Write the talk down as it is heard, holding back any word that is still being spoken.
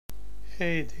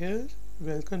Hey there,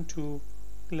 welcome to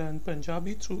Learn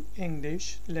Punjabi Through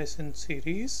English lesson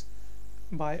series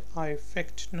by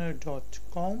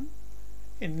ifactner.com.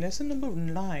 In lesson number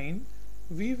 9,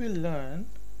 we will learn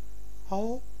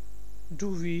how do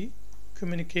we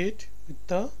communicate with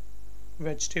the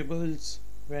vegetables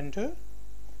vendor.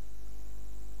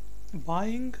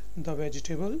 Buying the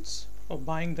vegetables or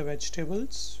buying the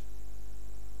vegetables.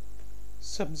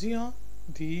 सब्जियां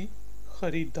दी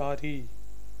खरीदारी.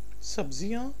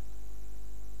 Sabziyan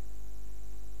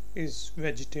is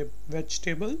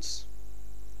vegetables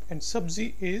and sabzi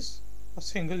is a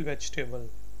single vegetable.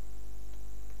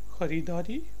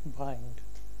 Kharidari buying.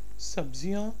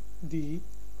 Sabziyan di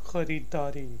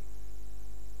kharidari.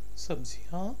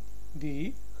 Sabziyan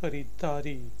di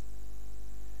kharidari.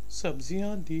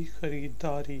 Sabziyan di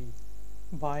kharidari.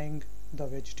 Buying the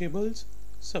vegetables.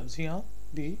 Sabziyan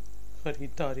di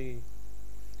kharidari.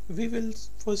 We will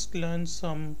first learn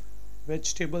some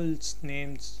vegetables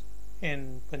names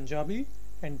in Punjabi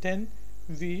and then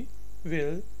we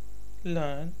will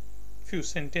learn few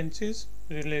sentences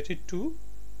related to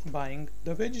buying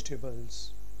the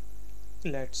vegetables.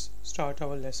 Let's start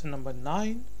our lesson number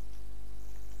 9.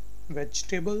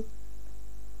 Vegetable.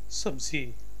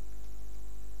 Sabzi.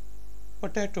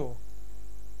 Potato.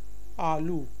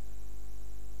 Aloo.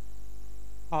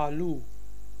 Aloo.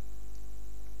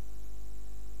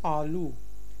 Aloo.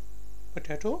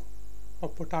 Potato or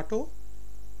potato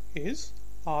is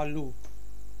aloo.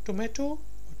 Tomato or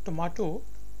tomato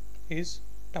is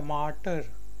tomater.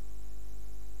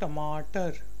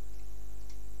 Tomater.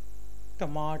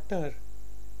 Tomater.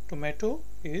 Tomato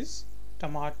is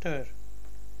tomater.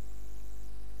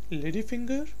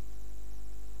 Ladyfinger.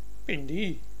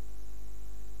 Pindi.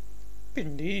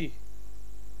 Pindi.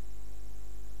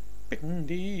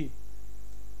 Pindi.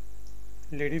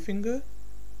 Ladyfinger.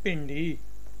 Pindi.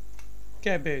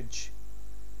 Cabbage.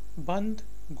 Band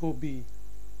gobi.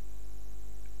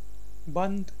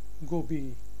 Band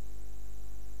gobi.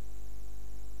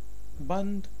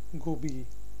 Band gobi.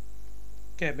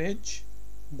 Cabbage.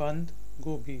 Band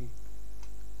gobi.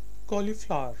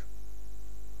 Cauliflower.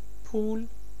 Phool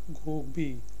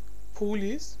gobi. Phool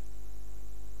is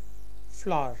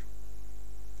flower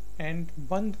and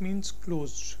band means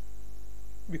closed.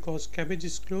 Because cabbage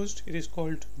is closed, it is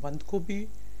called band gobi.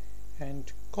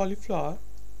 And cauliflower,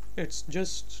 it's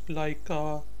just like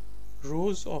a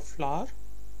rose of flower,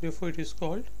 therefore it is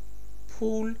called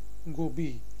phool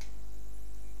gobi.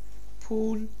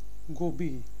 Phool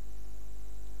gobi.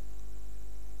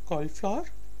 Cauliflower,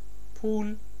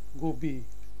 phool gobi.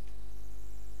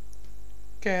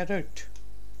 Carrot.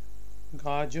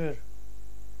 Gajar.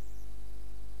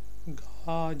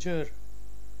 Gajar.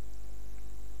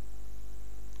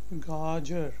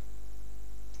 Gajar.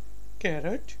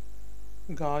 Carrot.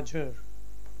 Gajar.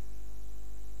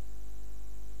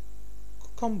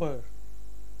 Cucumber.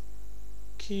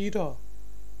 Kheera.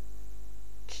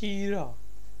 Kheera.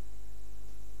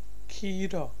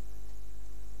 Kheera.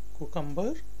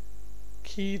 Cucumber.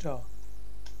 Kheera.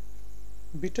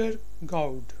 Bitter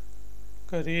gourd.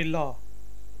 Karela.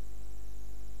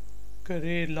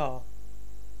 Karela.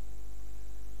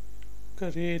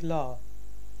 Karela.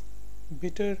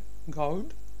 Bitter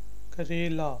gourd.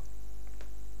 Karela.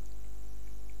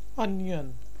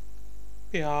 Onion.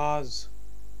 Pyaz.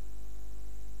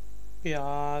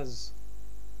 Pyaz.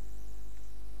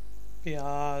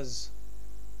 Pyaz.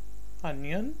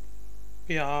 Onion.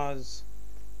 Pyaz.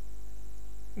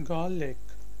 Garlic.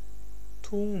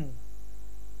 Thoom.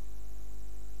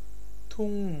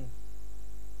 Thoom.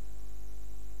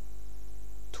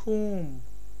 Thoom.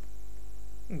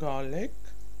 Garlic.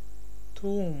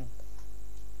 Thoom.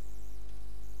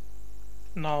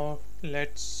 Now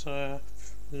let's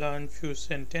learn few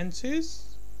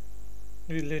sentences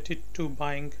related to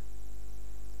buying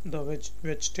the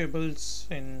vegetables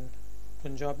in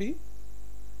Punjabi.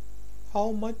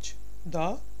 How much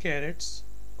the carrots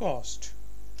cost?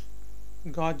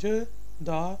 Gajar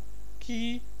da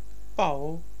ki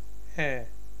pao hai.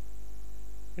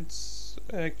 It's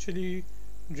actually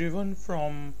driven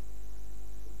from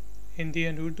Hindi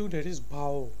and Urdu, that is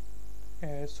bhao.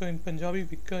 So in Punjabi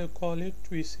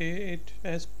we say it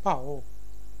as pao.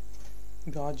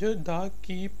 Gajar da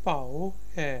ki pao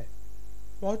hai.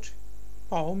 What?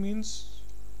 Pao means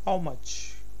how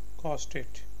much cost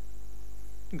it.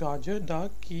 Gajar da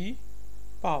ki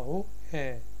pao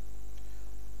hai.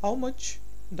 How much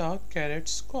the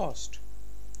carrots cost?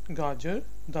 Gajar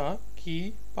da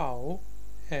ki pao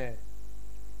hai.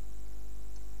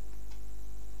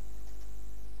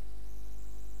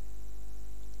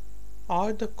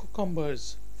 Are the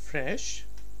cucumbers fresh?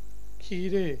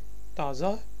 खीरे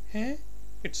ताज़ा हैं?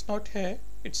 It's not hai,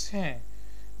 it's hain,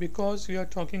 because we are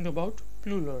talking about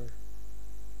plural.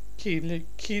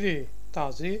 खीरे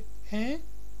ताज़े हैं,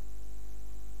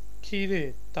 खीरे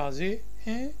ताज़े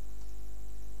हैं.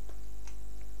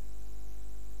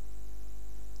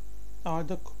 Are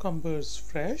the cucumbers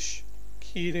fresh?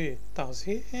 खीरे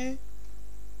ताज़े हैं.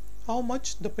 How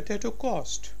much the potato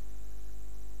cost?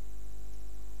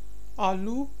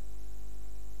 आलू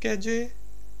कैजे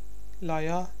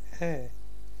लाया है.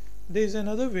 There is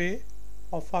another way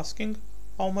of asking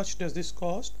how much does this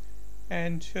cost,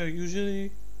 and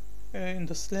usually in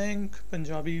the slang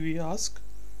Punjabi we ask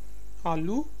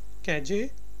आलू कैजे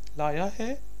लाया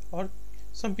है, or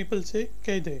some people say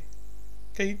कैदे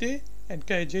and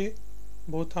कैजे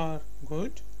both are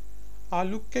good.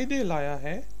 आलू कैदे लाया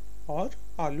है और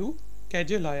आलू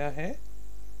कैजे लाया है.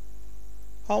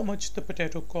 How much the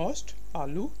potato cost?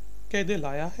 आलू कैदे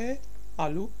लाया है,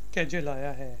 आलू कैजे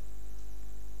लाया है.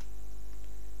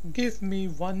 Give me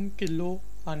 1 kilo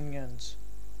onions.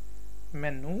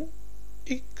 ਮੈਨੂੰ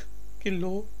 1 किलो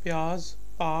प्याज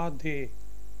पा दे.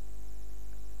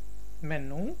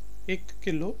 ਮੈਨੂੰ 1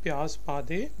 किलो प्याज पा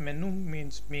दे. ਮੈਨੂੰ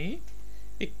means me.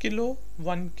 1 kilo,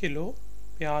 1 kilo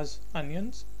प्याज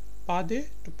onions. पा दे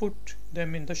to put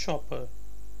them in the chopper.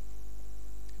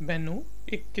 ਮੈਨੂੰ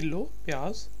 1 किलो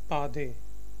प्याज पा दे.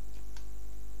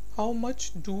 How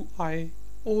much do I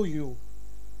owe you?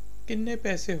 किन्ने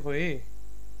पैसे होए.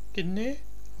 किन्ने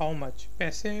how much.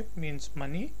 पैसे means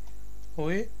money.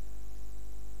 होए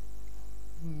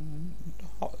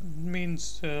means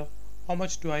how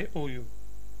much do I owe you.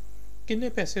 किन्ने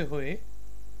पैसे होए.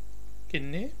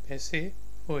 किन्ने पैसे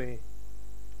होए.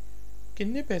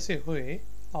 किन्ने पैसे होए.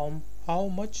 How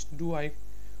much do I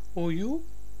owe you.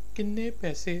 किन्ने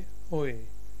पैसे होए.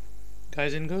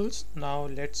 Guys and girls, now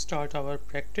let's start our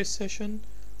practice session.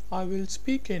 I will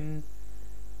speak in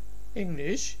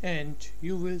English and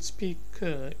you will speak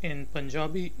in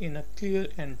Punjabi in a clear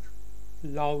and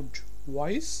loud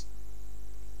voice.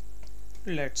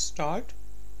 Let's start.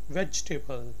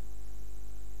 Vegetable.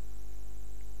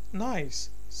 Nice.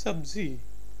 Sabzi.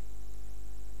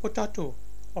 Potato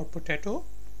or potato.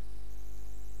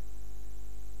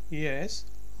 Yes.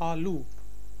 Aloo.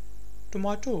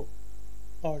 Tomato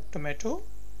or tomato.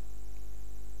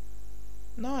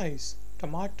 Nice.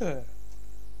 Tomato.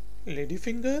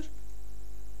 Ladyfinger.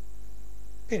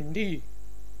 Bhindi.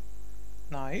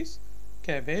 Nice.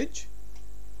 Cabbage.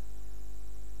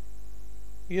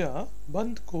 Yeah,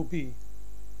 band gobi.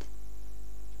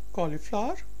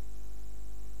 Cauliflower.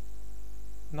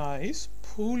 Nice.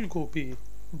 Phool gobi.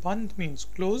 Band means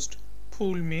closed,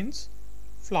 phool means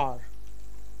flower.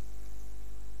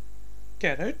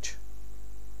 Carrot.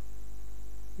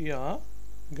 Yeah,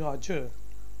 gajar.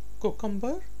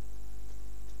 Cucumber.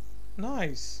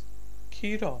 Nice.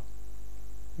 Kheera.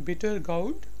 Bitter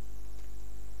gourd.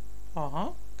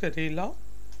 Karela.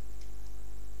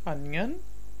 Onion.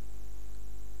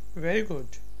 Very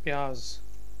good. Pyaz.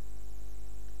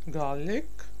 Garlic.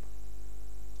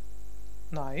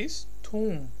 Nice.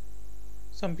 Thoom.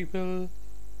 Some people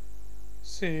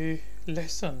say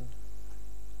lesson.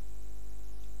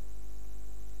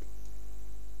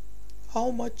 How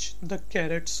much the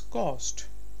carrots cost?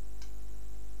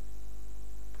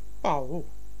 पाव.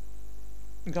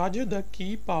 गाजर दा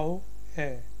की पाव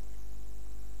है.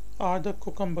 Are the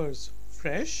cucumbers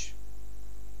fresh?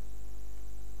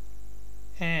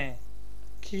 हैं.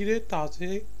 खीरे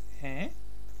ताज़े हैं.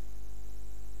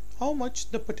 How much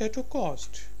the potato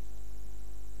cost?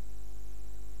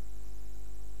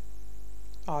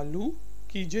 आलू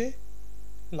कीजे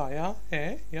लाया है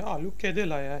या आलू कैदे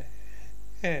लाया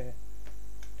है.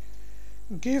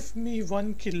 Give me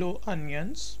 1 kilo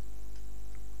onions.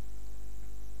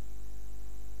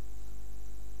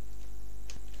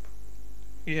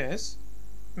 Yes.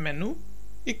 मैनू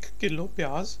 1 किलो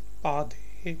प्याज पा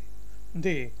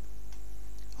दे.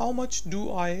 How much do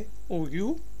I owe you?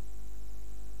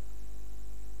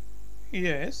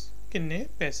 Yes. किन्ने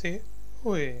पैसे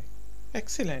होए.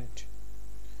 Excellent.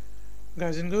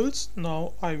 Guys and girls,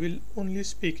 now I will only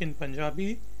speak in Punjabi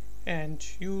and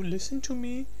you listen to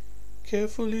me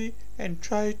carefully and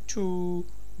try to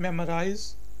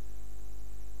memorize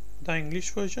the English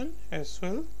version as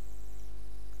well.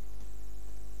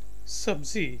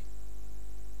 Sabzi.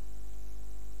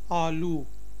 आलू.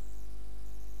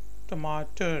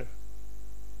 टमाटर.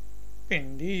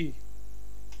 भिंडी.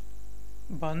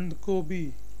 बंद गोभी.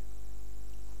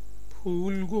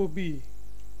 फूल गोभी.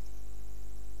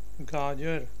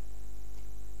 गाजर.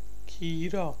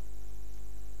 खीरा.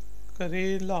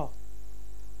 करेला.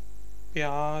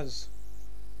 प्याज.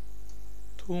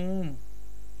 थूम.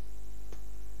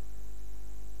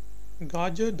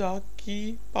 गाजर दा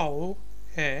की भाव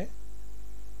है?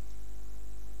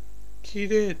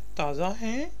 खीरे ताज़ा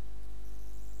हैं?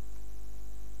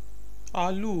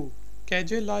 आलू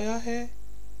कैजे लाया है?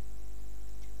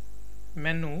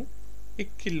 मैनू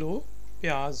 1 किलो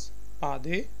प्याज पा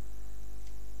दे।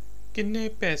 किन्ने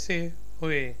पैसे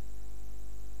हुए?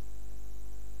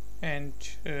 And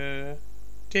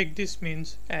take this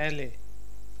means LA.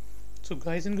 So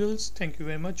guys and girls, thank you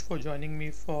very much for joining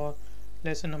me for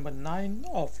lesson number 9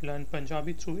 of Learn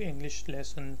Punjabi Through English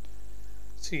lesson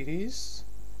series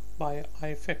by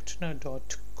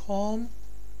ifactner.com.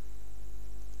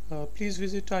 Please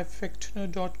visit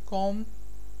ifactner.com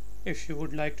if you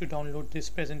would like to download this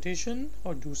presentation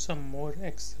or do some more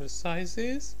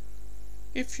exercises.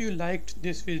 If you liked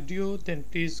this video, then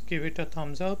please give it a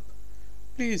thumbs up.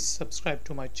 Please subscribe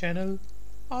to my channel.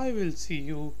 I will see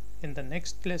you in the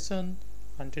next lesson.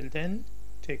 Until then,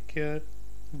 take care.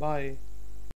 Bye.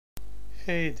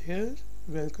 Hey there,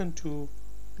 welcome to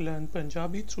Learn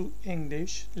Punjabi Through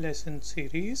English lesson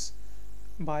series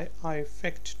by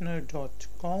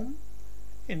ifactner.com.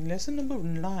 In lesson number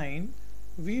 9,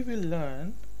 we will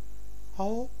learn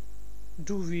how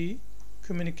do we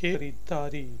communicate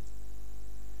खरीदारी,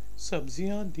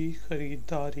 सब्जियां दी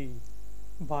खरीदारी,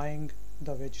 buying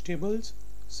the vegetables,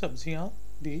 सब्जियां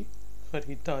दी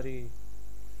खरीदारी.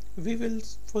 We will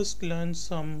first learn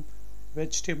some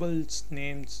vegetables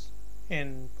names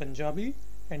in Punjabi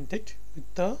and that with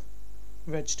the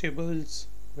vegetables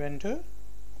vendor.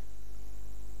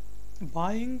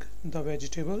 Buying the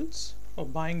vegetables or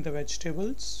buying the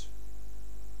vegetables,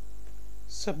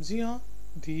 सब्जियां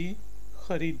दी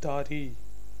खरीदारी.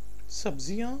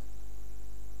 सब्जियां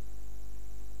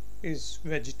is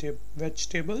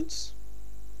vegetables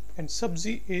and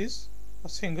sabzi is a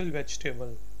single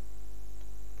vegetable.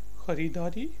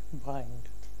 खरीदारी buying.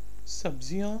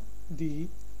 सब्जियां दी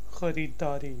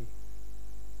खरीदारी.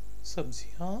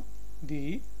 सब्जियां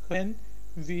दी. Then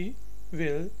we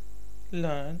will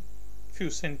learn few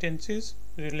sentences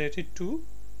related to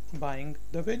buying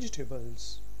the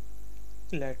vegetables.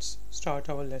 Let's start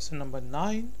our lesson number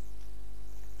 9.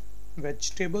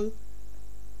 Vegetable,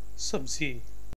 sabzi.